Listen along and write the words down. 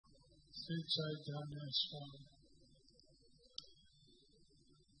Sri Chaitanya Swami.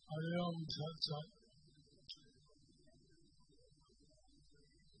 Hariom Tat Sat.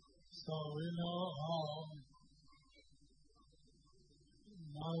 So we know how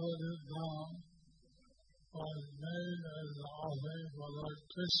Mayapur was made as an offering for Lord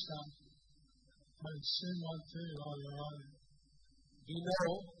Krishna by Srimati Radharani. We know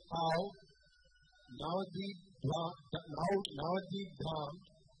how Navadvip Dham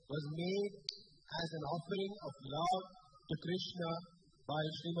was made as an offering of love to Krishna by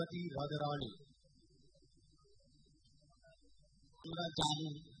Srimati Radharani. আমরা জানি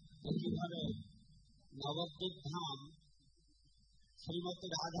কিভাবে নবদ্বীপ ধাম শ্রীমতী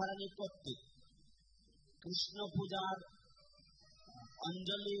রাধারানী কর্তৃক কৃষ্ণ পূজার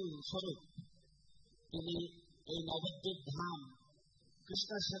অঞ্জলি স্বরূপ তিনি এই নবদ্বীপ ধাম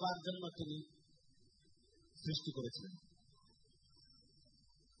কৃষ্ণ সেবার জন্য তিনি সৃষ্টি করেছিলেন।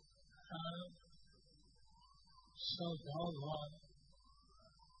 So Bhagavan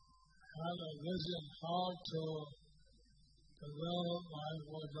had a vision how to develop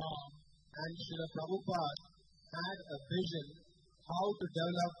Mayapur Dham. And Srila Prabhupada had a vision how to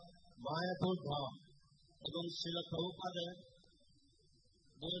develop Mayapur Dham. এবং শ্রীল প্রভুপাদের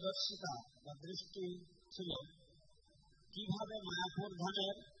দূরদর্শিতা বা দৃষ্টি ছিল কিভাবে মায়াপুর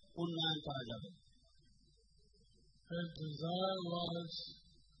ধামের উন্নয়ন করা যাবে। His desire was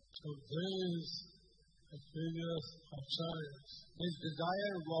to please the previous acharyas. His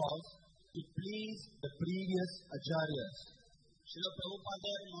desire was to please the previous acharyas. Srila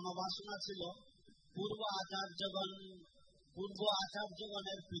প্রভুপাদের মনোবাসনা ছিল পূর্ব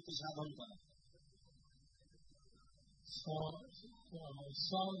আচার্যগণের প্রীতি সাধন করা। So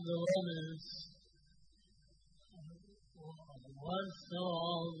some devotees went through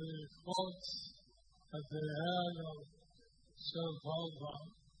all the quotes that they had of Srila Prabhupada.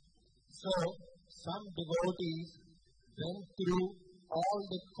 So some devotees went through all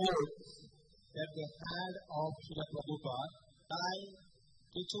the quotes that they had of Srila Prabhupada. তাই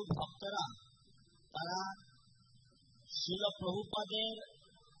কিছু ভক্তরা তারা শ্রীল প্রভুপাদের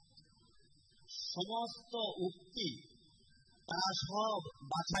সমস্ত উক্তি তারা সব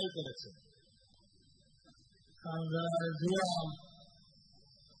বাছাই করেছে। And the idea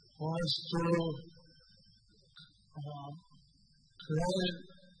was to create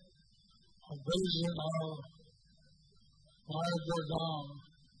a vision of Mayapur Dham.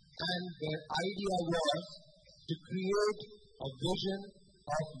 And their idea was to create a vision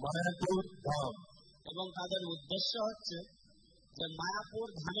of Mayapur Dham. এবং তাদের উদ্দেশ্য হচ্ছে যে মায়াপুর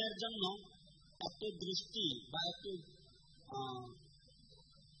ধামের জন্য একটি দৃষ্টি বা একটি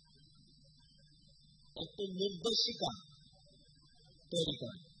নির্দেশিকা তৈরি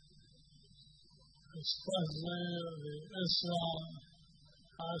করে।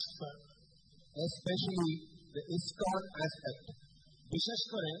 Especially the ISKCON aspect. বিশেষ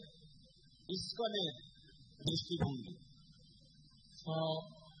করে ইসকনের দৃষ্টিভঙ্গি। So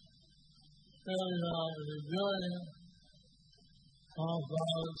here we are reviewing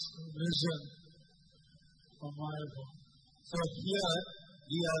Prabhupada's vision for Mayapur. So here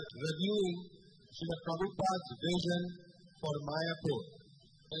we are reviewing Srila Prabhupada's vision for Mayapur.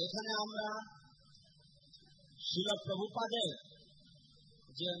 এখানে আমরা শ্রীল প্রভুপাদের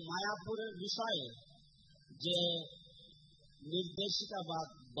যে মায়াপুরের বিষয়ে যে নির্দেশিকা বা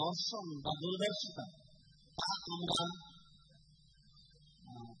দর্শন বা দূরদর্শিতা তা আমরা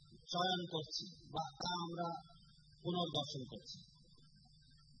চয়ন করছি বা তা আমরা পুনর্দর্শন করছি।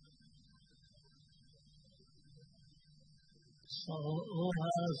 So who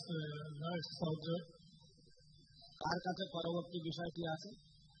has the next subject? কার কাছে পরবর্তী বিষয়টি আছে?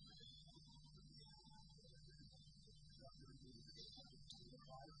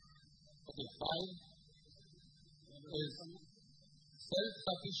 Okay, 5 is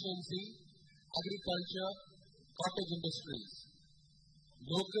self-sufficiency, agriculture, cottage industries.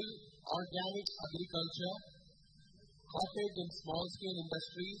 Local organic agriculture, cottage and small-scale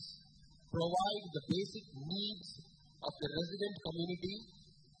industries provide the basic needs of the resident community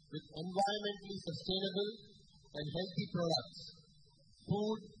with environmentally sustainable and healthy products,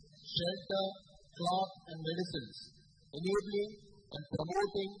 food, shelter, cloth and medicines, enabling and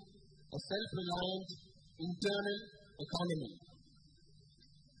promoting a self-reliant internal economy.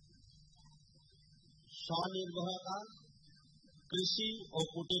 স্বনির্ভরতা, কৃষি ও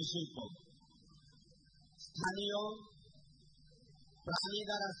কুটির শিল্প, স্থানীয় প্রাণী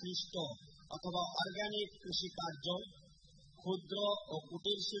দ্বারা সৃষ্ট অথবা organic কৃষিকার্য, ক্ষুদ্র ও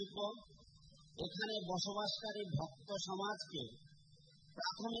কুটির শিল্প এখানে বসবাসকারী ভক্ত সমাজকে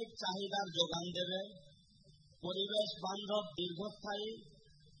প্রাথমিক চাহিদার যোগান দেবে, পরিবেশ বান্ধব দীর্ঘস্থায়ী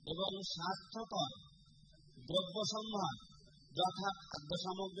এবং স্বাস্থ্যকর দ্রব্য সম্ভার যথা খাদ্য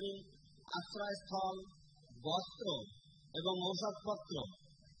সামগ্রী, আশ্রয়স্থল, বস্ত্র এবং ঔষধপত্র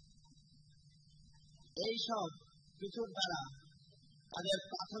এইসব কিছুর দ্বারা তাদের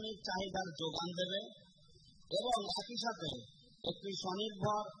প্রাথমিক চাহিদার যোগান দেবে এবং একই সাথে একটি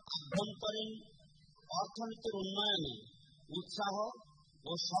স্বনির্ভর আভ্যন্তরীণ অর্থনীতির উন্নয়নে উৎসাহ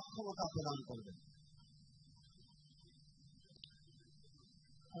ও সক্ষমতা প্রদান করবে।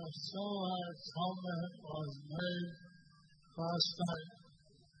 So a comment was made last night.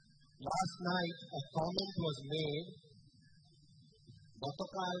 Last night a comment was made.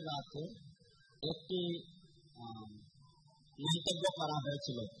 গতকাল রাতে একটি মন্তব্য করা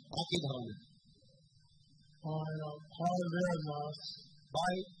হয়েছিল একই ধরনের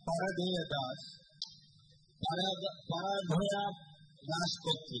by Paradaya Das. পারাধয়া দাস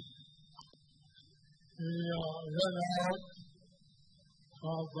কর্তৃক। He read out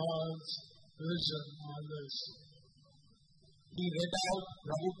Prabhupada's vision on this. He read out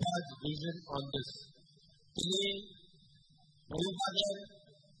Prabhupada's vision on this. তিনি প্রভুপাদের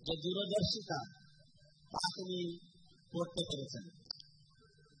যে দূরদর্শিতা তা তিনি করতে পেরেছেন।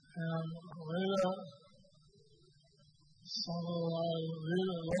 And later, some of our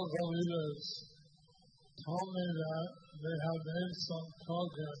local leaders told me that they have made some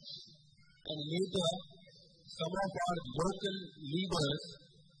progress. And later, some of our local leaders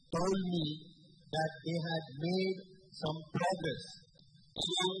told me that they had made some progress.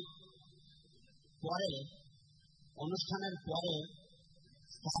 এবং পরে অনুষ্ঠানের পরে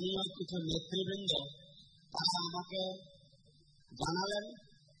স্থানীয় কিছু নেতৃবৃন্দ তারা আমাকে জানালেন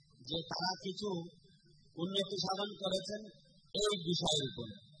যে তারা কিছু উন্নতি সাধন করেছেন এই বিষয়ের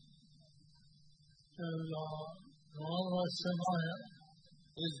উপরে।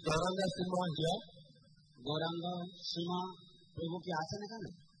 Is Gauranga Simha here? Gauranga সীমা প্রভু কি আছেন এখানে?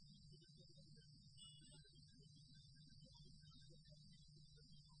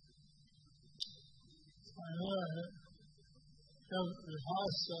 The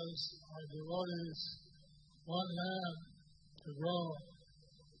house says our devotees want land to grow.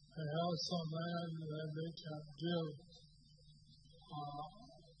 They have some land that they can give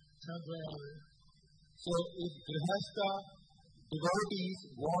temporarily. So if Grihastha devotees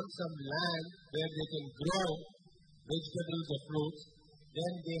want some land where they can grow vegetables or fruits,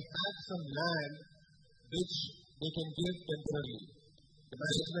 then they have some land which they can give temporarily. The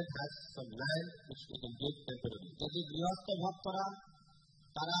management has some land which they can give temporarily. যদি গৃহস্থ ভক্তরা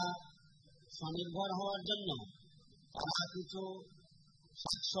তারা স্বনির্ভর হওয়ার জন্য তারা কিছু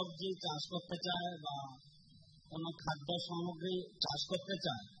শাকসবজি চাষ করতে চায় বা কোনো খাদ্য সামগ্রী চাষ করতে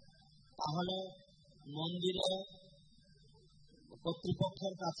চায়, তাহলে মন্দিরে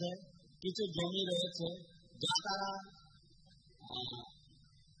কর্তৃপক্ষের কাছে কিছু জমি রয়েছে যা তারা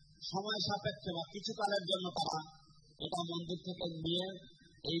সময় সাপেক্ষে বা কিছু কালের জন্য তারা এটা মন্দির থেকে নিয়ে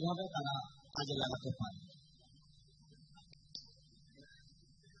এইভাবে তারা কাজে লাগাতে পারে।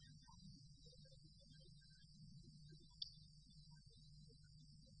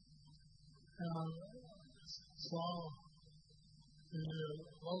 So the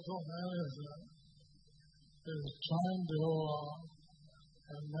local management is trying to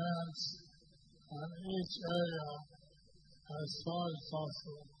advance on each area as far as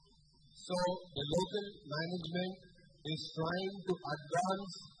possible. So the local management is trying to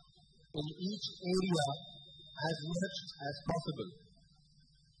advance in each area as much as possible.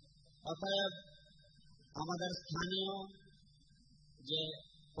 অতএব আমাদের স্থানীয় যে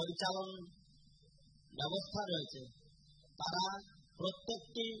পরিচালন ব্যবস্থা রয়েছে তারা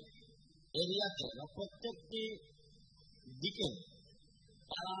প্রত্যেকটি এরিয়াতে বা প্রত্যেকটি দিকে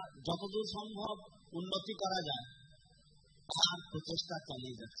তারা যতদূর সম্ভব উন্নতি করা যায় তার প্রচেষ্টা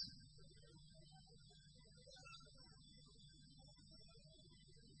চালিয়ে যাচ্ছে।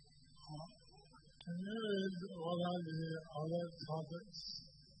 Can you read one of the other topics?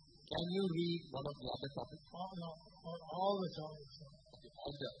 Can you read one of the other topics? Oh, no, all the topics.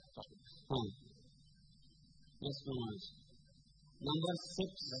 All the topics. Yes, Manoj. Number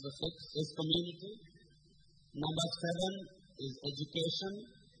 6 is community. Number 7 is education,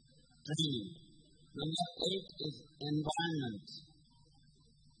 training. Number 8 is environment.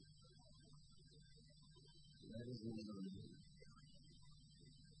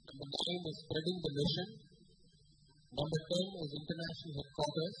 Number 9 is spreading the mission. Number 10 is international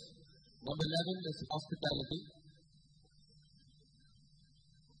headquarters. Number 11 is hospitality.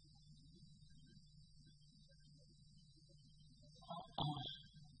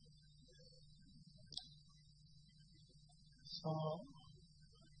 So,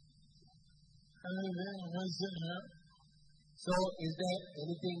 anything missing here? So, is there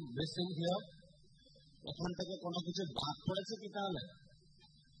anything missing here? এখান থেকে কোনো কিছু বাদ পড়েছে কি তাহলে?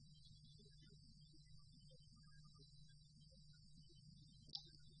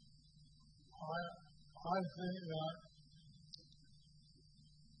 I think that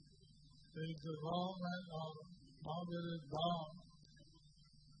the development of Navadvip Dham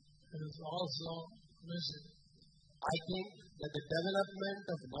is also missing. I think that the development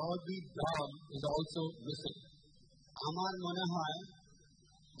of Navadvip Dham is also missing. আমার মনে হয়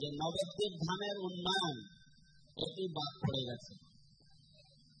যে নবদ্বীপ ধামের উন্নয়ন এটি বাদ পড়ে গেছে।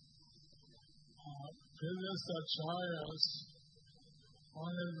 Previous acharyas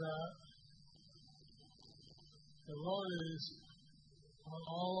wanted that devotees from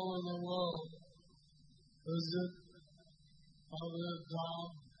all over the world visit Navadvip Dham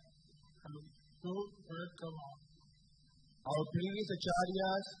and do parikrama. Our previous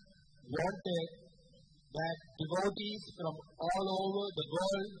acharyas wanted that devotees from all over the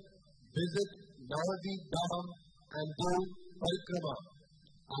world visit Navadvip Dham and do parikrama.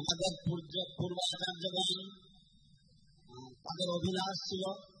 আমাদের পূর্বাচার্যগণ তাদের অভিলাষ ছিল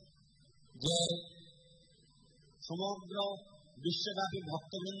যে সমগ্র বিশ্বব্যাপী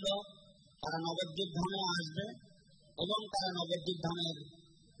ভক্তবৃন্দ তারা নবদ্বীপ ধামে আসবে এবং তারা নবদ্বীপ ধামের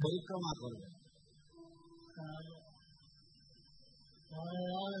পরিক্রমা করবে।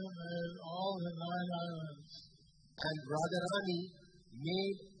 All the 9 islands. And Radharani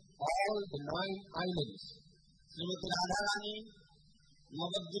made all the 9 islands. Shrimati Radharani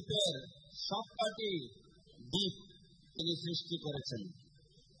নবদ্বীপের সবকটি দ্বীপ তিনি সৃষ্টি করেছেন।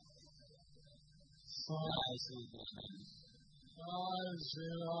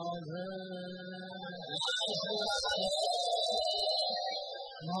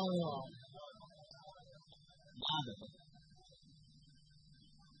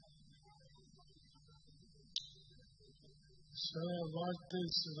 So Bhakti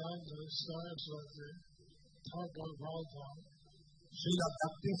Siddhanta Saraswati Thakur Prabhupada. Srila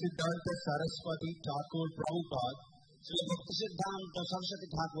Bhakti Siddhanta Saraswati Thakur Prabhupada. Srila Bhakti Siddhanta Saraswati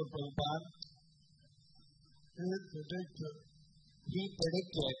Thakur Prabhupada. He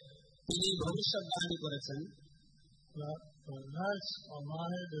predicted. তিনি ভবিষ্যৎবাণী করেছেন that the next of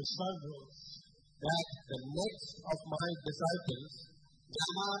my disciples. That the next of my disciples.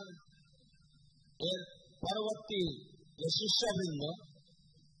 আমার এর পরবর্তী যে শিষ্যবৃন্দ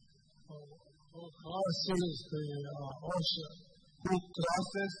who crosses the ocean. Who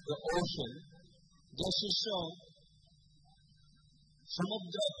crosses the ocean. যে শিষ্য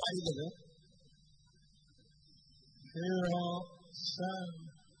সমুদ্র পাড়ি দেবে। He will send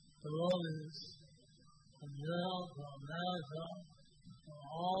devotees from Europe, from America, from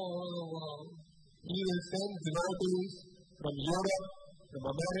all over the world. He will send devotees from Europe, from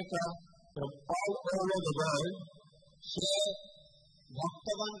America, from all over the world. সে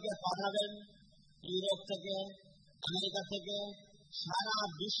ভক্তগণকে পাঠাবেন Europe থেকে, America থেকে, সারা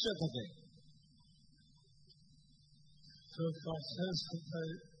বিশ্ব থেকে। To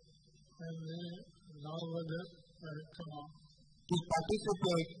participate in the Navadvip Parikrama. To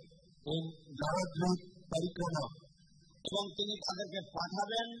participate in Navadvip Parikrama. এবং তিনি তাদেরকে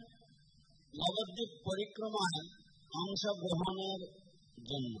পাঠাবেন নবদ্বীপ পরিক্রমায় অংশগ্রহণের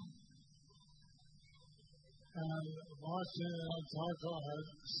জন্য। And Bhaktivinoda Thakur had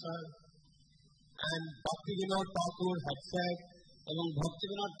said, and Bhaktivinoda Thakur had said, এবং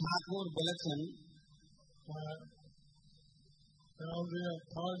ভক্তিবিনোদ ঠাকুর বলেছেন, that there will be a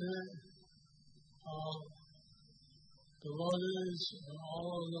party of devotees from all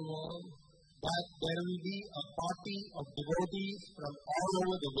over the world. That there will be a party of devotees from all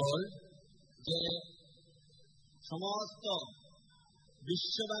over the world. যে সমস্ত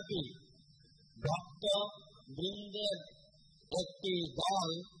বিশ্বব্যাপী ভক্ত বৃন্দের একটি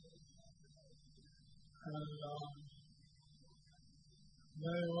দল। And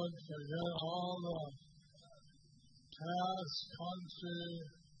they would forget all the caste, country,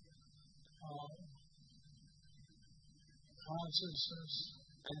 consciousness.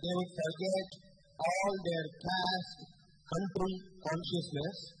 And they would forget all their caste, country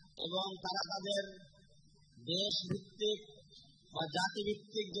consciousness. এবং তারা তাদের দেশ ভিত্তিক বা জাতি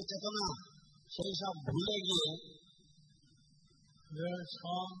ভিত্তিক যে চেতনা সেই সব ভুলে গিয়ে they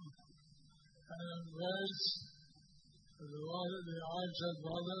come and embrace the Arya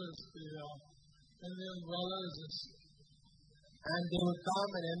brothers, the Indian brothers. And they will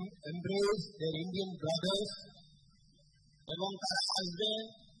come and embrace their Indian brothers. এবং তারা আসবে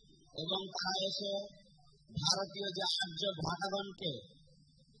এবং তারা এসে ভারতীয় যে আর্য ভাটাগণকে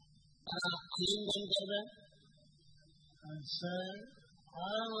তারা আলিঙ্গন করবে। And say,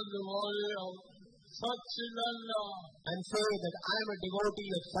 I am a devotee of Satchidananda. And say that I am a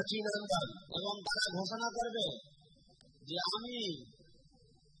devotee of Sachinandan. এবং তারা ঘোষণা করবে যে আমি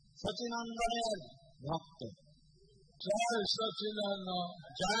সচিনন্দনের ভক্ত। Jai Satchidananda.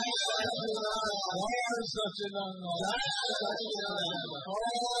 Joy Sachinandan. Jai Satchidananda. Joy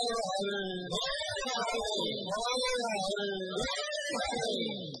Sachinandan.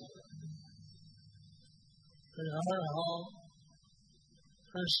 We heard how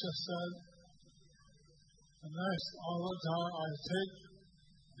Krishna said, the next avatar I take.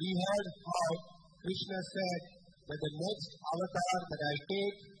 We heard how Krishna said that the next avatar that I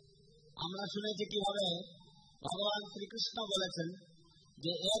take. আমরা শুনেছি কিভাবে ভগবান শ্রীকৃষ্ণ বলেছেন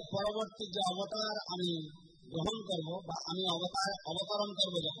যে এর পরবর্তী যে অবতার আমি গ্রহণ করব বা আমি অবতরণ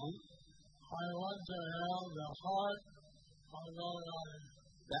করব যখন I want to have the heart of Radharani.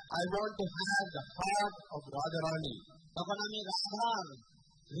 I want to have the heart of Radharani. তখন আমি রাধার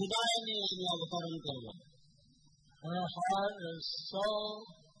হৃদয় নিয়ে আমি অবতরণ করব। Her heart is so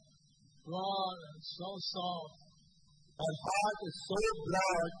broad and so soft. Her heart is so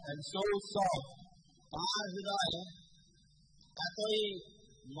broad and so soft. তার হৃদয় এতই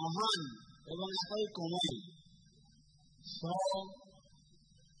মহান এবং এতই কোমল, So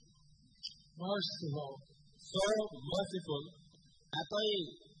merciful. So merciful. এতই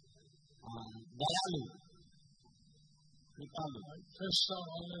দয়ালু, কৃপালু। Krishna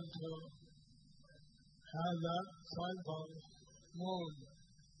wanted to have that type of mood.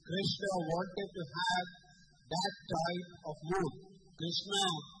 Krishna wanted to have that type of mood. Krishna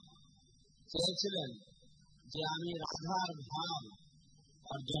চেয়েছিলেন যে আমি রাধার ভাব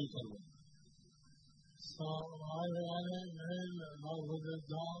অর্জন করব। So Radharani made Navadvip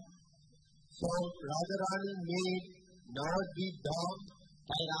Dham. So Radharani made Navadvip Dham.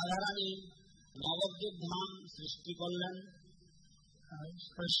 তাই রাধারানী নবদ্বীপ ধাম সৃষ্টি করলেন। And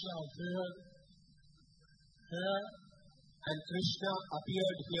Krishna appeared here. And Krishna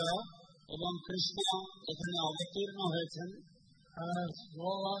appeared here. এবং কৃষ্ণ এখানে অবতীর্ণ হয়েছেন As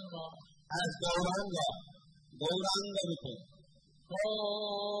Gauranga. As Gauranga. Gauranga রূপে।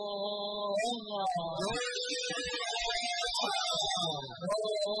 Gauranga.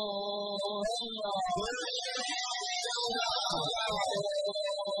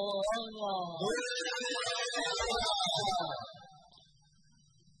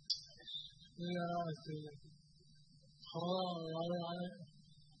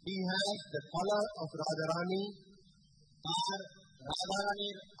 He has the color of Radharani. তার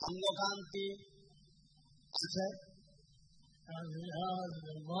রাধারানীর অঙ্গকান্তি আছে। And he has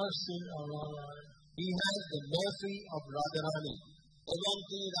the mercy of Radharani. He has the mercy of Radharani. এবং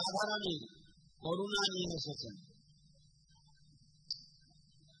তিনি রাধারানীর করুণা নিয়ে এসেছেন।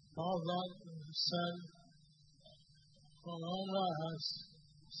 Prabhupada said, Gauranga has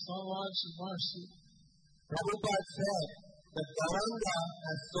so much mercy. Prabhupada said that Gauranga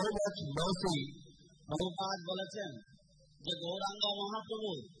has so much mercy. Prabhupada বলেছেন যে গৌরাঙ্গ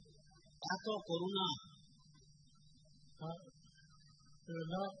মহাপ্রভু এত করুণা, You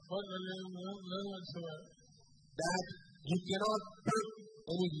not put any limit to it. That you cannot put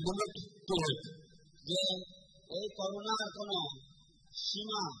any limit to it. যে এই করুণার কোনো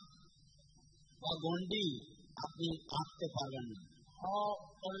সীমা বা গণ্ডি আপনি আঁকতে পারবেন না।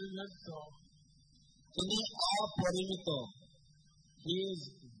 তিনি অপরিমিত। He is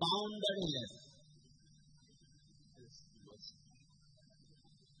boundaryless.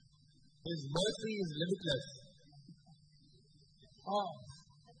 His mercy is limitless.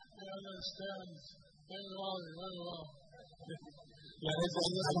 He understands Bengali very well. He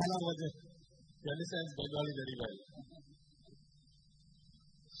understands Bengali very well.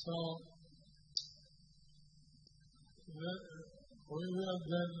 So, we have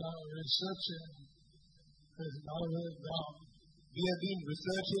been researching this Navadvip Dham. We have been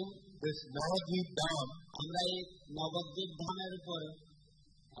researching this Navadvip Dham. আমরা এই নবদ্বীপ ধামের উপর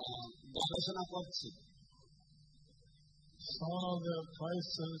গবেষণা করছি। Some of the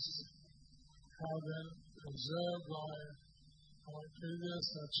places have been preserved by our previous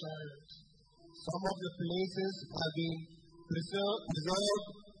acharyas. Some of the places have been preserved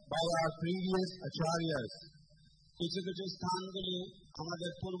by our previous acharyas. কিছু কিছু স্থানগুলি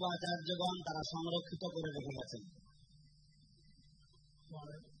আমাদের পূর্বাচার্যগণ তারা সংরক্ষিত করে রেখে গেছেন।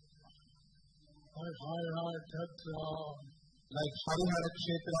 Like Harihar Kshetra, like Harihar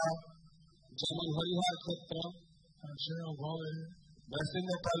Kshetra, যেমন হরিহর ক্ষেত্র,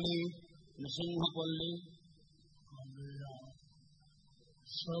 Narasimhapalli, নৃসিংহপল্লী,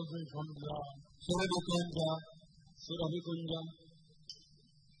 সুরভিকুঞ্জ,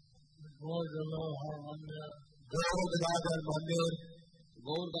 Gaur Gadadhar Mandir,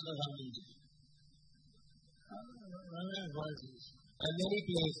 Gour গাদাধর মন্দির। many places. And many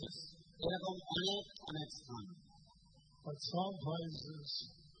places. এরকম অনেক স্থান। But some places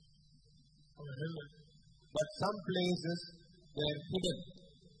are hidden. But some places were hidden.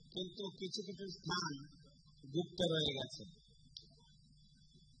 কিন্তু কিছু কিছু স্থান গুপ্ত রয়ে গেছে।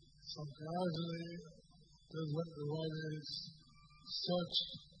 So gradually, different devotees search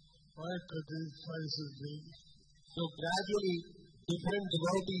where could these places be. So gradually, different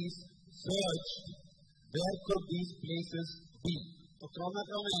devotees searched where could these places be. তো ক্রমে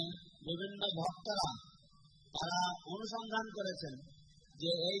ক্রমে বিভিন্ন ভক্তরা তারা অনুসন্ধান করেছেন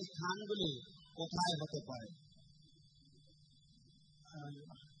যে এই স্থানগুলি কোথায় হতে পারে।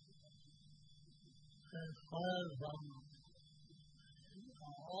 And heard from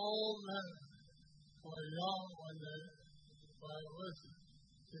all men who are young when they were with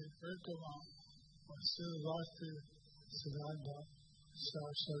the Brahma or Srivasti Siddhanta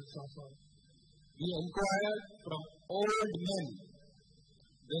Saraswati. We inquired from old men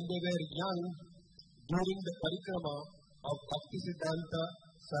when they were young during the parikrama of Bhaktisiddhanta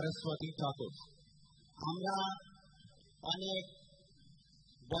Saraswati Thakur. আমরা অনেক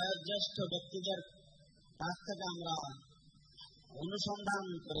বয়োজ্যেষ্ঠ ব্যক্তিদের কাছ থেকে আমরা অনুসন্ধান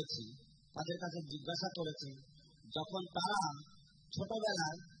করেছি, তাদের কাছে জিজ্ঞাসা করেছি যখন তারা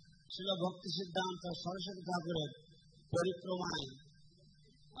ছোটবেলায় ছিল ভক্তি সিদ্ধান্ত সরস্বতী ঠাকুরের পরিক্রমায়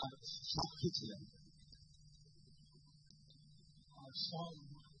সাক্ষী ছিলেন।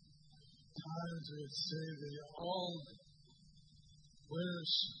 Sometimes we see the old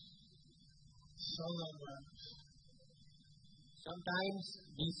British settlements. Sometimes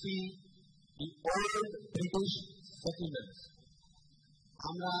we see the old British settlements.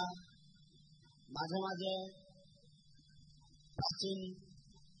 আমরা মাঝে মাঝে প্রাচীন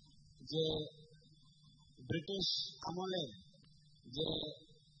যে ব্রিটিশ আমলে যে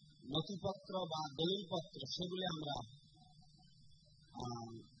নথিপত্র বা দলিলপত্র সেগুলি আমরা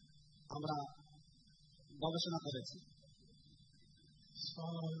গবেষণা করেছি।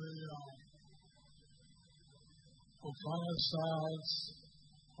 Upanishads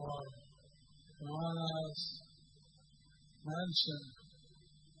or Puranas mention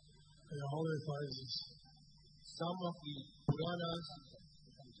the holy places. Some of the Puranas,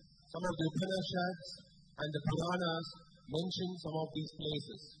 some of the Upanishads and the Puranas mention some of these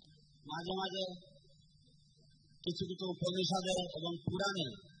places. মাঝে মাঝে কিছু কিছু উপনিষদে এবং পুরাণে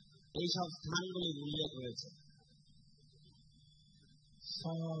এইসব স্থানগুলি উল্লেখ রয়েছে।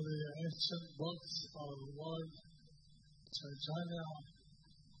 Some of the ancient books of Lord Chaitanya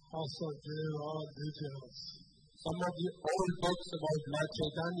also give all details. Some of the old books about Lord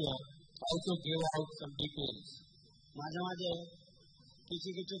Chaitanya also give out some details. মাঝে মাঝে কিছু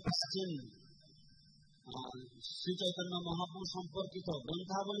কিছু প্রাচীন শ্রী চৈতন্য মহাপ্রভু সম্পর্কিত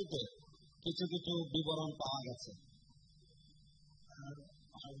গ্রন্থাবলীতে কিছু কিছু বিবরণ পাওয়া গেছে।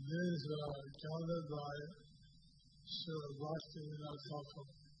 These were gathered by Srila Bhaktivinoda Thakur.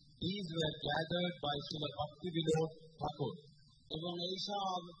 These were gathered by Srila Bhaktivinoda Thakur. এবং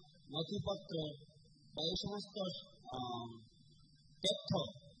এইসব নথিপত্র বা এই সমস্ত তথ্য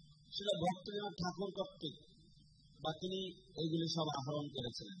শ্রীল ভক্তিবিনোদ ঠাকুর কর্তৃক বা তিনি এইগুলি সব আহরণ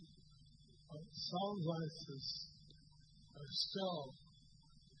করেছিলেন। Some places are still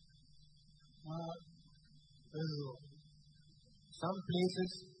not visible. Some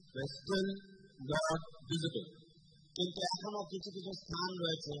places were still not visible. কিন্তু এখনো কিছু কিছু স্থান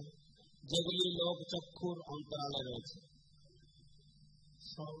রয়েছে যেগুলি লোক চক্ষুর অন্তরালে রয়েছে।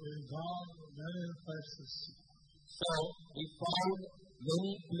 So we found many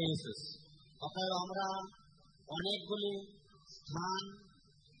places. অতএব আমরা অনেকগুলি স্থান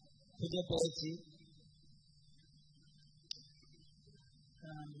খুঁজে পেয়েছি।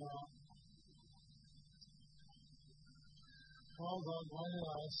 And Prabhupada wanted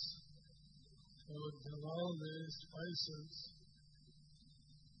us to develop these places.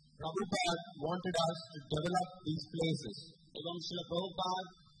 Prabhupada wanted us to develop these places. এবং শ্রীল প্রভুপাদ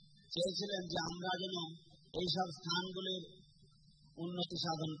চেয়েছিলেন যে আমরা যেন এইসব স্থানগুলির উন্নতি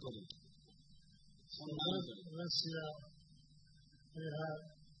সাধন করি। This year we had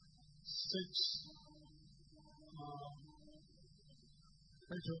 6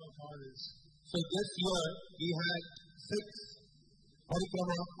 parikrama parties. So this year we had 6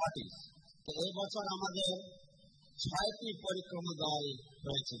 parikrama parties. এই বছর আমাদের 6টি পরিক্রমা দল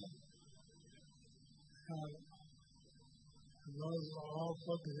হয়েছিল। Those are all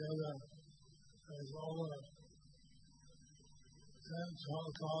put together as over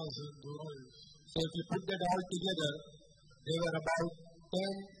 10,000 devotees. So if you put that all together, they were about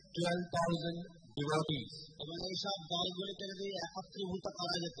 10,000-12,000 devotees. এবং এইসব দলগুলিকে যদি একত্রীভূত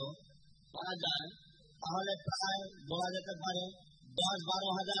করা যায় তাহলে প্রায় বলা যেতে পারে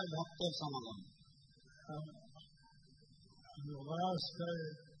 10-12,000 ভক্তের সমাগম। The last day,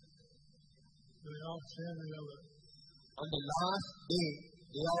 they all came together. On the last day,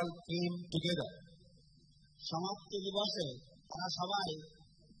 they all came together. সমাপ্তি দিবসে তারা সবাই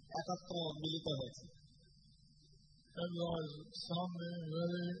একত্র মিলিত হয়েছে। It was something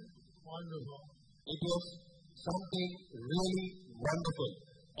really wonderful. It was something really wonderful.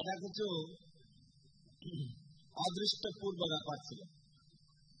 এটা কিছু অদৃষ্টপূর্ব ব্যাপার ছিল।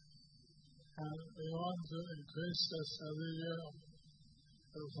 And we want to increase this every year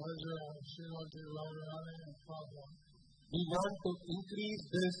for the pleasure of Srimati Radharani and Prabhupada. We want to increase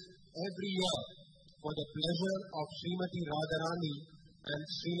this every year for the pleasure of Srimati Radharani and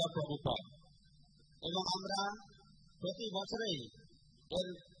Srila Prabhupada. এবং আমরা প্রতি বছরেই এর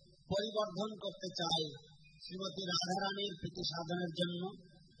পরিবর্ধন করতে চাই শ্রীমতী রাধারানীর প্রীতি সাধনের জন্য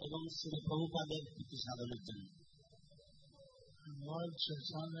এবং শ্রী প্রভুপাদের প্রীতি সাধনের জন্য। Lord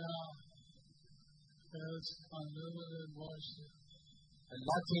Chaitanya has unlimited mercy. And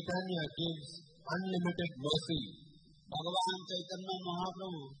Lord Chaitanya gives unlimited mercy. ভগবান চৈতন্য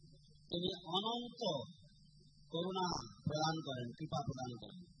মহাপ্রভু তিনি অনন্ত করুণা প্রদান করেন, কৃপা প্রদান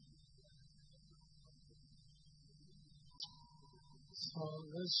করেন। So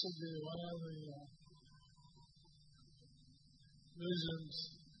this should be one of the visions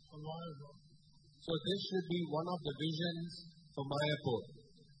of Mayapur. So this should be one of the visions for Mayapur.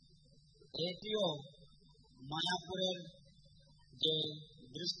 এটিও মায়াপুরের যে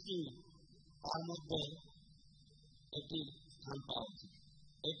দৃষ্টি তার মধ্যে এটি স্থান পাওয়া উচিত,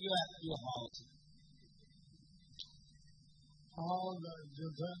 এটিও একটি হওয়া উচিত। All the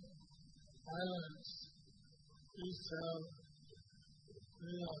different islands each have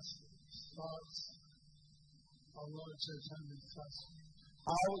various spots of Lord Chaitanya's touch.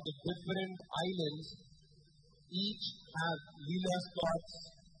 How the different islands each have Leela spots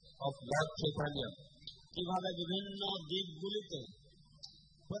of Lord Chaitanya. কিভাবে বিভিন্ন দ্বীপগুলিতে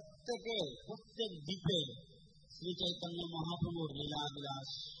প্রত্যেক দ্বীপে শ্রী চৈতন্য মহাপ্রভুর লীলা বিলাস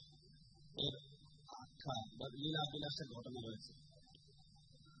এর আখ্যা বা লীলা বিলাসের ঘটনা রয়েছে।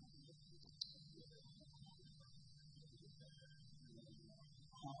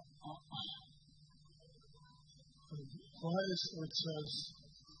 Place which is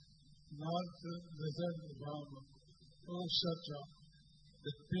not within Kurukshetra.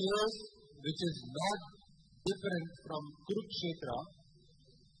 The place which is not different from Kurukshetra,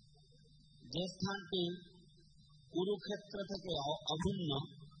 যে স্থানটি কুরুক্ষেত্র থেকে অভিন্ন,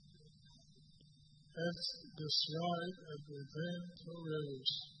 it's described as between two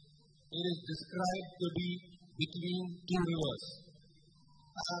rivers. It is described to be between two rivers.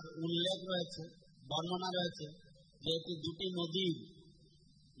 তার উল্লেখ রয়েছে, বর্ণনা রয়েছে যে এটি দুটি নদীর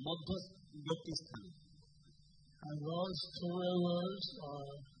মধ্যবর্তী স্থান। And those two rivers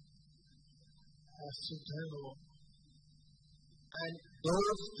are ascertainable. And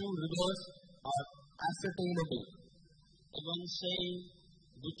those two rivers are ascertainable. এবং সেই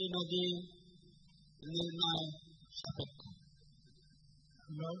দুটি নদী নির্ণয় সাপেক্ষ।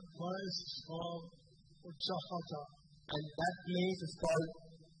 That place is called Uchahata. And that place is called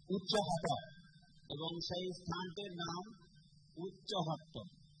Uchahata. এবং সেই স্থানটির নাম উচ্চহট্ট।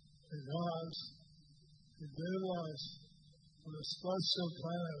 Because the devas on the special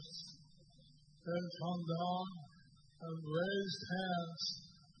planets then come down and raise hands,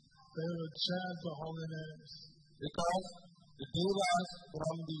 they would chant the holy names. Because the devas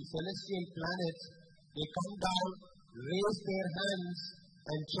from the celestial planets, they come down, raise their hands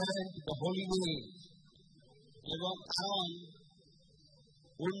and chant the holy names. এবং কারণ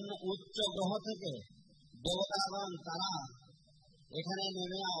উচ্চ গ্রহ থেকে দেবতাগণ তারা এখানে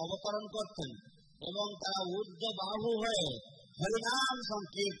নেমে অবতরণ করতেন এবং তারা ঊর্ধ্ব বাহু হয়ে হরিনাম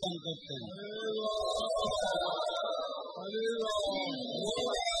সংকীর্তন করতেন।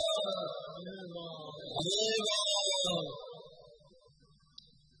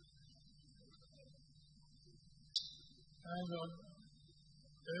 And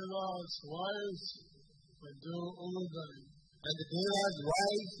Deva's wives would do Uludani. And the Deva's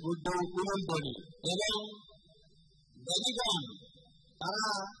wives would do Uludani. এবং দেবীগণ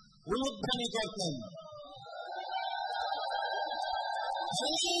তারা উলুধ্বনি করতেন।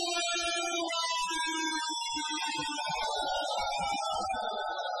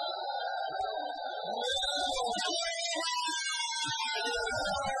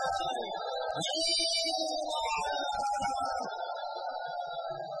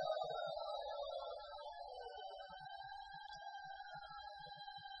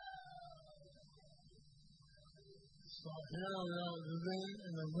 So here we are living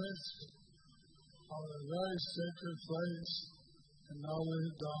in the midst on a very sacred place in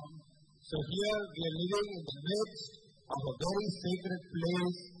Navadvip. So here we are living in the midst of a very sacred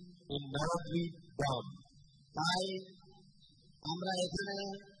place in Navadvip Dham. তাই আমরা এখানে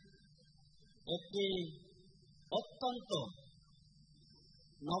একটি অত্যন্ত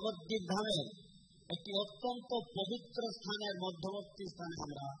নবদ্বীপ ধামের একটি অত্যন্ত পবিত্র স্থানের মধ্যবর্তী স্থানে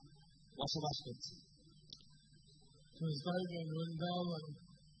আমরা বসবাস করছি। Just like in Vrindavan,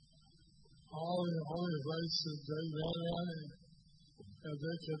 all the holy places, they really, as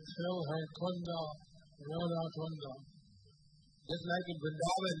they could fill her kunda, Radha Kunda. Just like in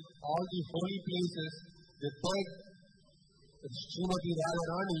Vrindavan, all the holy places, they begged Srimati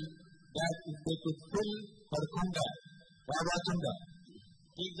Radharani that if they could fill her kunda, Radha Kunda.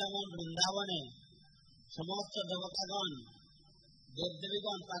 ঠিক যেমন বৃন্দাবনে সমস্ত দেবতাগণ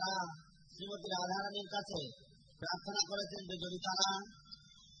দেবদেবীগণ তারা শ্রীমতী রাধারানীর কাছে প্রার্থনা করেছেন যে যদি তারা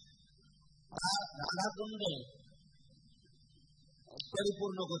রাধাকুণ্ডে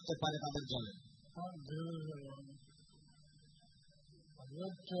পরিপূর্ণ করতে পারে তাদের জন্য।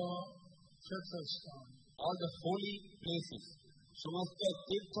 All the holy places, সমস্ত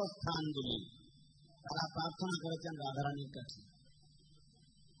তীর্থস্থানগুলি তারা প্রার্থনা করেছেন রাধারানীর কাছে।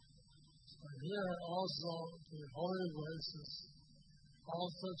 Here also the holy places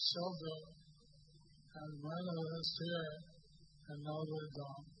also shelter and manifest here and now they're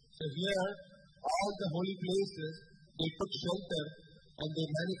gone. So here all the holy places they took shelter and they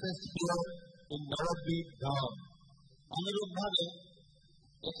manifest here in Navadvip Dham. অনুরূপভাবে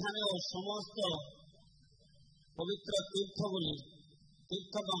এখানেও সমস্ত পবিত্র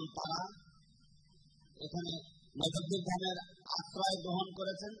তীর্থগণ তারা এখানে নবদ্বীপ ধামের আশ্রয় গ্রহণ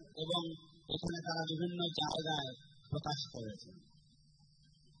করেছেন এবং এখানে তারা বিভিন্ন জায়গায় প্রকাশ করেছেন।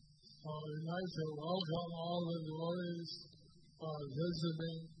 We like to welcome all the devotees who are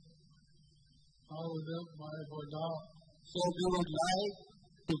visiting Navadvip Mayapur Dham. So we would like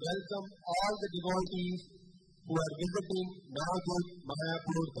to welcome all the devotees who are visiting Navadvip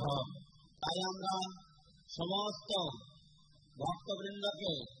Mayapur Dham. তাই আমরা সমস্ত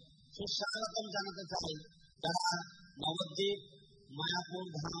ভক্তবৃন্দকে সুস্বাগতম জানাতে চাই যারা নবদ্বীপ মায়াপুর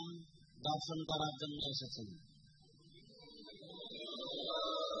ধাম দর্শন করার জন্য এসেছেন।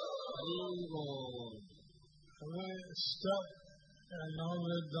 Every step in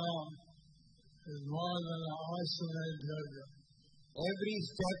Navadvip Dham is more than an isolated yajna. Every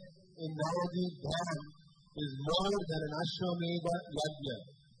step in Navadvip Dham is more than an Ashwamedha yajna.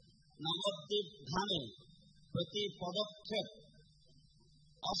 Nabadwip ধামে প্রতি পদক্ষেপ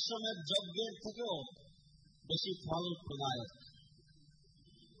অশ্বমেধ যজ্ঞের থেকেও বেশি ফল প্রদায়ক।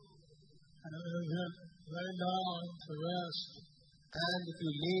 And if you lay down to rest, and if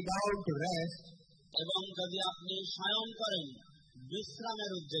you lay down to rest, এবং যদি আপনি শয়ন করেন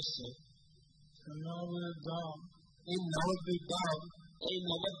বিশ্রামের উদ্দেশ্যে, in Navadvip Dham, এই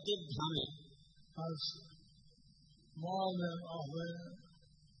নবদ্বীপ ধামে has more than offering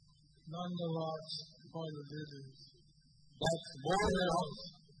dandavats for the deities. That's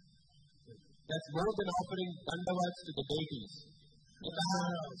more than offering dandavats to the deities.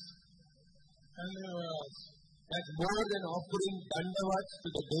 Anywhere else. That's more than offering dandavats to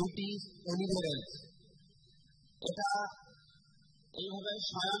the deities anywhere else. এটা এইভাবে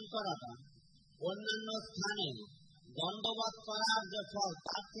শয়ন করাটা অন্যান্য স্থানে দণ্ডবাদ করার যে ফল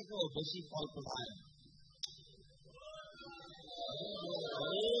তার থেকেও বেশি ফল প্রদায়।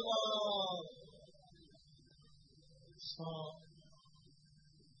 So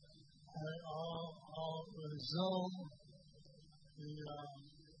I'll resume the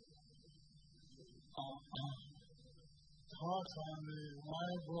talk on the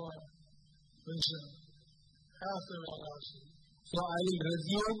Mayapur vision after Radhashtami. So I will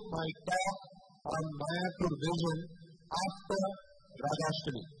resume my talk on Mayapur vision after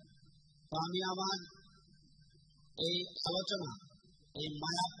Radhashtami. তো আমি আমার এই আলোচনা এই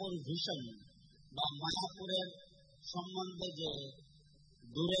মায়াপুর ভিশন বা মায়াপুরের সম্বন্ধে যে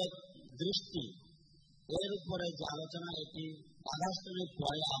দূরের দৃষ্টি এর উপরে যে আলোচনা এটি রাধাষ্টমীর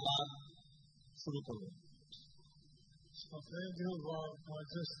পরে আবার শুরু করব। So thank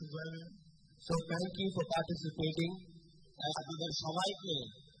you for participating. আপনাদের সবাইকে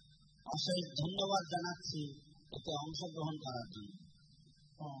অশেষ ধন্যবাদ জানাচ্ছি এতে অংশগ্রহণ করার জন্য।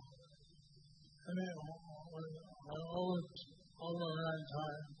 Overrun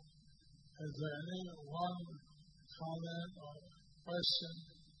time. Is there any one comment or question?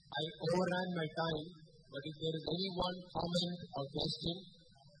 I overran my time, but if there is any one comment or question,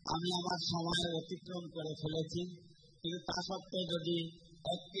 আমি আমার সময় অতিক্রম করে ফেলেছি, কিন্তু তা সত্ত্বেও যদি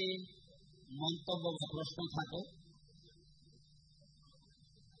একটি মন্তব্য বা প্রশ্ন থাকে।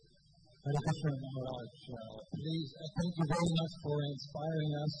 Hare Krishna Maharaj, please, thank you very much for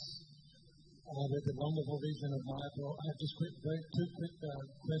inspiring us with the wonderful vision of Mayapur. I have just two quick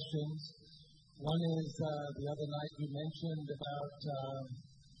questions. One is, the other night you mentioned about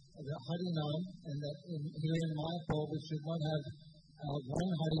the Harinam, and that here in Mayapur we should not have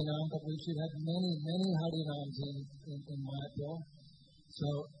one Harinam, but we should have many, many Harinams in Mayapur. So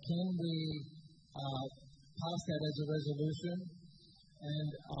can we pass that as a resolution?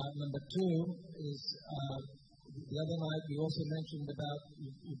 And number two is, the other night you also mentioned about,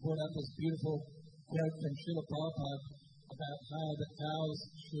 you brought up this beautiful quote from Srila Prabhupada about how the cows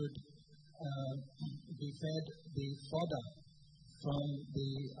should be fed the fodder from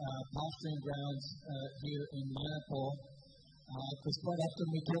the pasturing grounds here in Mayapur. Because quite often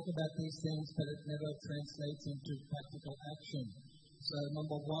we talk about these things, but it never translates into practical action. So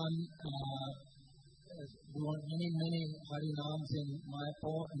number one, we want many, many Harinams in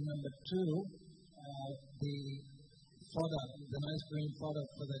Mayapur. And number two, the fodder, the nice green fodder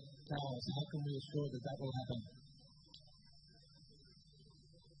for the cows. How can we assure that that will happen?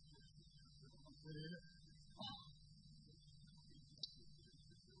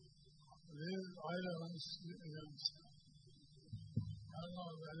 These items, I don't know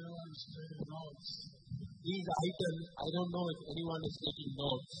if anyone's taking notes. These items, I don't know if anyone is taking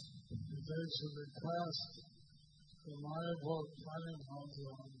notes. They should be passed to Mayapur Planning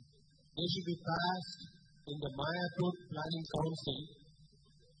Council. They should be passed in the Mayapur Planning Council.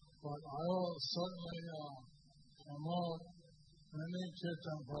 But I will certainly promote many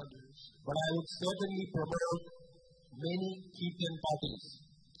kirtan parties. But I would certainly promote many kirtan parties.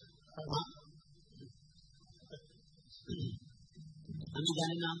 আমি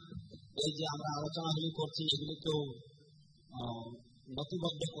জানি না এই যে আমরা আলোচনাগুলি করছি এগুলি কেউ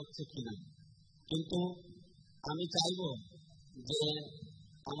নথিবদ্ধ করছে কিনা, কিন্তু আমি চাইব যে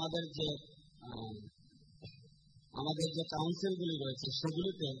আমাদের যে কাউন্সিলগুলি রয়েছে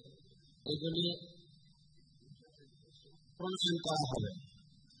সেগুলিতে এগুলি প্রণয়ন করা হবে।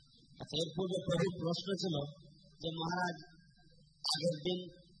 আচ্ছা, এর পূর্বে প্রভুর প্রশ্ন ছিল যে মহারাজ, আগের দিন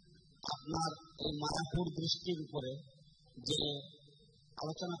আপনার এই মায়াপুর দৃষ্টির উপরে যে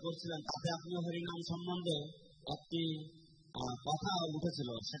আলোচনা করছিলেন তাতে আপনি হরিনাম সম্বন্ধে একটি কথা উঠেছিল,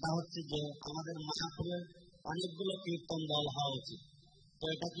 সেটা হচ্ছে যে আমাদের মায়াপুরের অনেকগুলো কীর্তন দল হওয়া উচিত। তো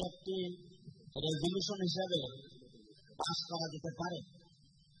এটা কি একটি রেজলিউশন হিসাবে পাস করা যেতে পারে?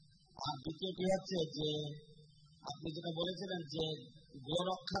 আর দ্বিতীয়টি হচ্ছে যে আপনি যেটা বলেছিলেন যে গো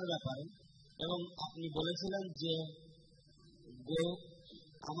রক্ষার ব্যাপারে, এবং আপনি বলেছিলেন যে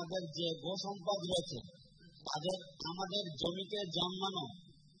আমাদের যে গো সম্পদ রয়েছে তাদের আমাদের জমিতে জন্মানো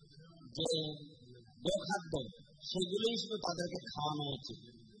যে গোখাদ্য সেগুলোই শুধু তাদেরকে খাওয়ানো উচিত।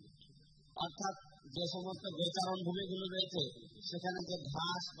 অর্থাৎ যে সমস্ত গোচারণ ভূমিগুলো রয়েছে সেখানে যে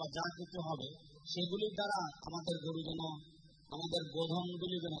ঘাস বা যা কিছু হবে সেগুলির দ্বারা আমাদের গরু যেন, আমাদের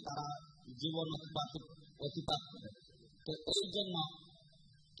গোধনগুলি যেন তারা জীবন অতিপাত করে। তো এই জন্য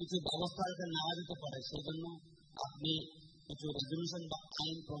কিছু ব্যবস্থা নেওয়া যেতে পারে, সেই জন্য আপনি কিছু রেজলিউশন বা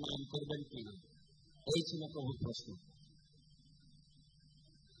আইন প্রণয়ন করবেন কিনা, এই ছিল প্রভুর প্রশ্ন।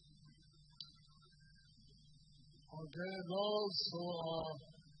 Okay, those who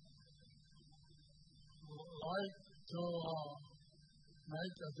like to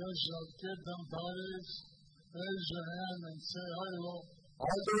make additional kirtan parties, raise your hand and say hello.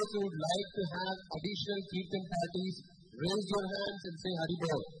 All those who would like to have additional kirtan parties, raise your hands and say Hari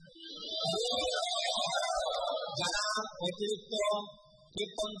Bol. যারা অতিরিক্ত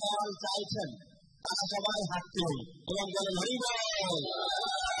কীর্তন দল চাইছেন তারা সবাই হাত তুলুন এবং বলেন হরি বল।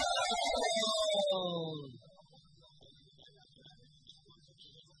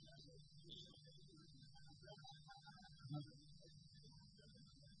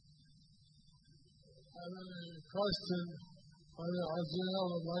 Have any question? Ajay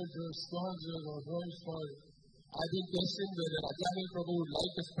would like to sponsor the first party. I did question whether Ajay Prabhu would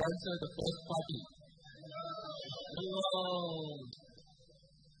like to sponsor the first party.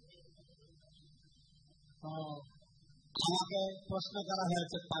 আমাকে প্রশ্ন করা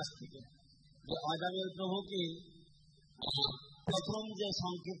হয়েছে পাশ থেকে যে অজামিল প্রভু কি প্রথম যে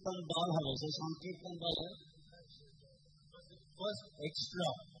সংকীর্তন দল হবে সেই সংকীর্তন দলে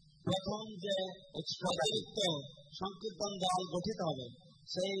প্রথম যে এক্সট্রাযুক্ত সংকীর্তন দল গঠিত হবে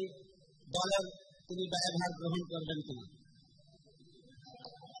সেই দলের তিনি দায়ভার গ্রহণ করবেন কিনা।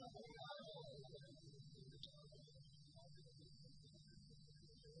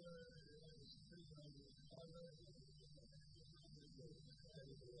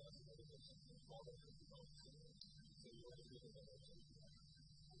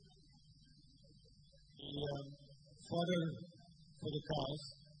 Fodder for the cows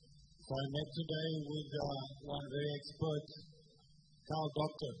So I met today with one very expert cow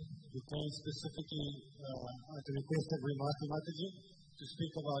doctor who came specifically at the request of Vimati Mataji to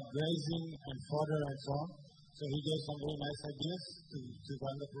speak about grazing and fodder and so on. So he gave some very nice ideas to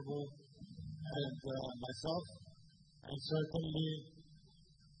Ganga Prabhu and myself. And certainly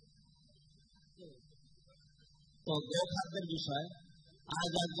তো গোখাদ্যের বিষয়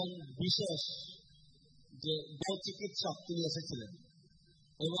আজ একজন বিশেষ যে গো চিকিৎসক তিনি এসেছিলেন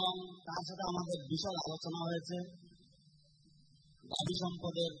এবং তার সাথে আমাদের বিশাল আলোচনা হয়েছে গাভী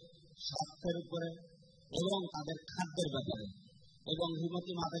সম্পদের স্বাস্থ্যের উপরে এবং তাদের খাদ্যের ব্যাপারে এবং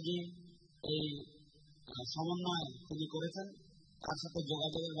শ্রীমতী মাতাজি এই সমন্বয় তিনি করেছেন তার সাথে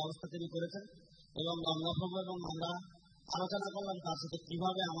যোগাযোগের ব্যবস্থা তিনি করেছেন এবং গঙ্গাপ্রভু এবং আমরা আলোচনা করলাম তার সাথে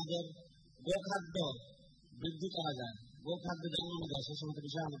কিভাবে আমাদের গোখাদ্য বৃদ্ধি করা যায় গোখাদ্য জন্মানো যায় সে সমস্ত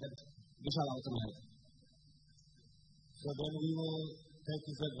বিষয়ে আমাদের বিশাল আলোচনা হয়েছে So then we will take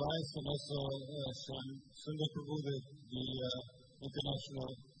his advice and also Sundar Prabhu, the International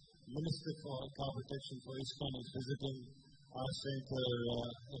Minister for Cow Protection for ISKCON, is visiting our center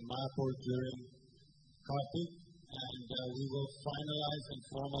in Mayapur during Kartik, and we will finalize and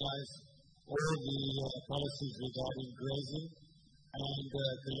formalize all the policies regarding grazing and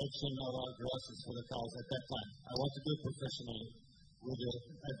collection of our grasses for the cows at that time. I want to do it professionally with the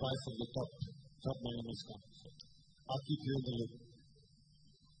advice of the top men in ISKCON. I'll keep you in the loop.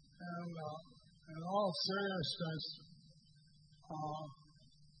 And in all seriousness,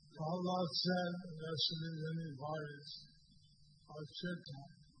 Prabhupada said there should be many parties of Kirtan.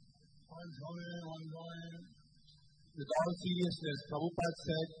 One coming in, one going in. With all seriousness, Prabhupada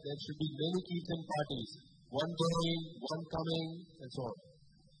said there should be many Kirtan parties. One going, one coming, and so on.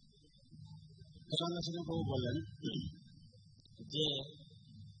 প্রভু বললেন যে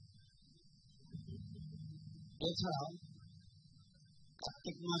এছাড়াও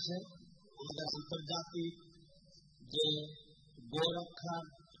কার্তিক মাসে আমাদের আন্তর্জাতিক যে গোরক্ষা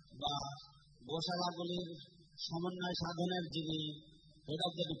বা গোশালাগুলির সমন্বয় সাধনের যিনি head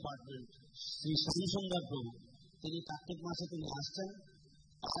of the department Shri Shyamsundar প্রভু তিনি কার্তিক মাসে তিনি আসছেন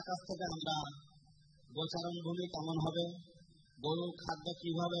তার কাছ থেকে আমরা গোচারণ ভূমি কেমন হবে গরুর খাদ্য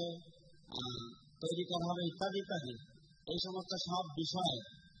কিভাবে তৈরি করা হবে ইত্যাদি ইত্যাদি এই সমস্ত সব বিষয়ে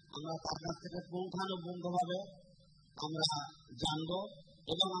আমরা তার কাছ থেকে পুঙ্খানুপুঙ্খভাবে আমরা জানবো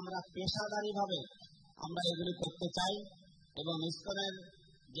এবং আমরা পেশাদারিভাবে আমরা এগুলি করতে চাই এবং ইসকনের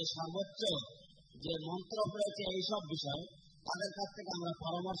যে সর্বোচ্চ যে মন্ত্র রয়েছে এইসব বিষয় তাদের কাছ থেকে আমরা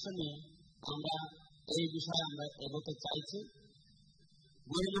পরামর্শ নিয়ে আমরা এই বিষয়ে আমরা এগোতে চাইছি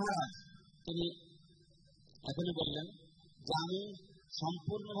গুরু মহারাজ তিনি এখনই বললেন যে আমি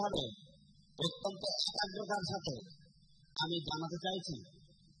সম্পূর্ণভাবে অত্যন্ত একাগ্রতার সাথে আমি জানাতে চাইছি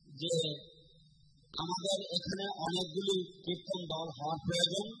যে আমাদের এখানে অনেকগুলি কীর্তন দল হওয়ার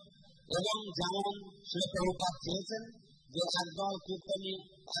প্রয়োজন এবং যেমন শ্রী প্রভুপাদ চেয়েছেন যে একদল কীর্তনী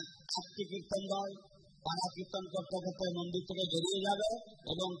একটি কীর্তন দল তারা কীর্তন করতে করতে মন্দির থেকে বেরিয়ে যাবে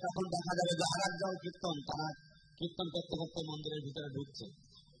এবং তখন দেখা যাবে যে আর একদল কীর্তন তারা কীর্তন করতে করতে মন্দিরের ভিতরে ঢুকছে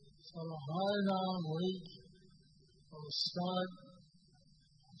Will start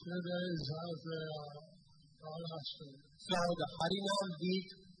 2 days after Radhashtami. So the Harinam week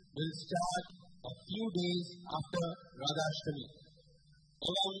will start a few days after Radhashtami.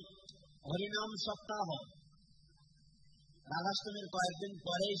 এবং হরিনাম সপ্তাহ রাধাষ্টমীর কয়েকদিন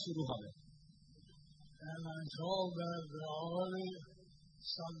পরেই শুরু হবে And I'm told that there are already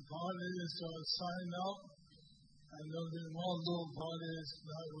some parties are signed up and there'll be multiple parties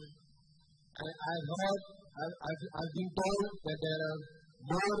that week. I've been told that there are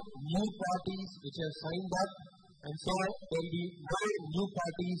more new parties which have signed up, and so there will be more new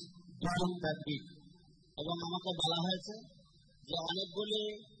parties during that week. এবং আমাকে বলা হয়েছে যে অনেকগুলি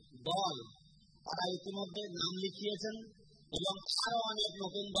দল তারা ইতিমধ্যে নাম লিখিয়েছেন এবং আরো অনেক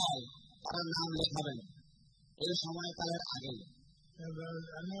নতুন দল তারা নাম লেখাবেন এই সময়কালের আগে If there's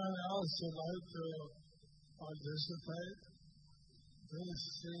anyone else who'd like to participate, please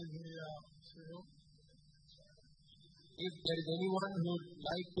see the field. If there is anyone who would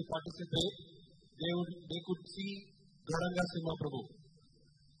like to participate, they could see Gauranga Simha Prabhu.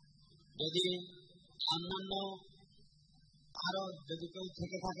 যদি অন্যান্য আরো যদি কেউ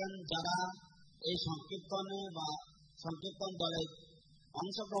থেকে থাকেন যারা এই সংকীর্তনে বা সংকীর্তন দলে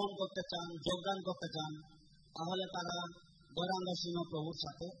অংশগ্রহণ করতে চান যোগদান করতে চান তাহলে তারা গৌরাঙ্গ সিংহ প্রভুর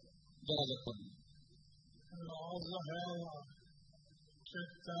সাথে যোগাযোগ করবেন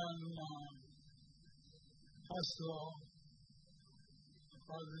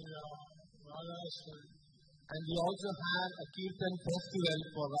And we also have a Kirtan festival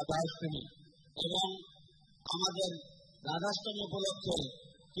for Radhashtami. এবং আমাদের রাধাষ্টমী উপলক্ষে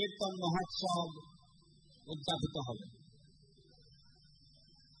কীর্তন মহোৎসব উদযাপিত হবে।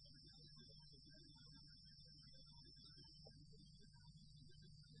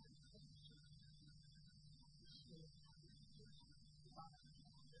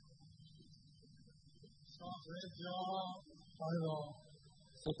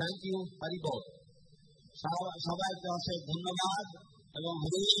 So thank you, Hari Bol. সবাইকে অশেষ ধন্যবাদ এবং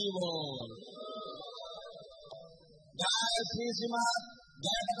হরি বল। জয় শ্রী শ্রীমৎ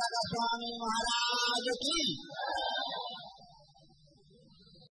জয়পতাকা স্বামী মহারাজ কি।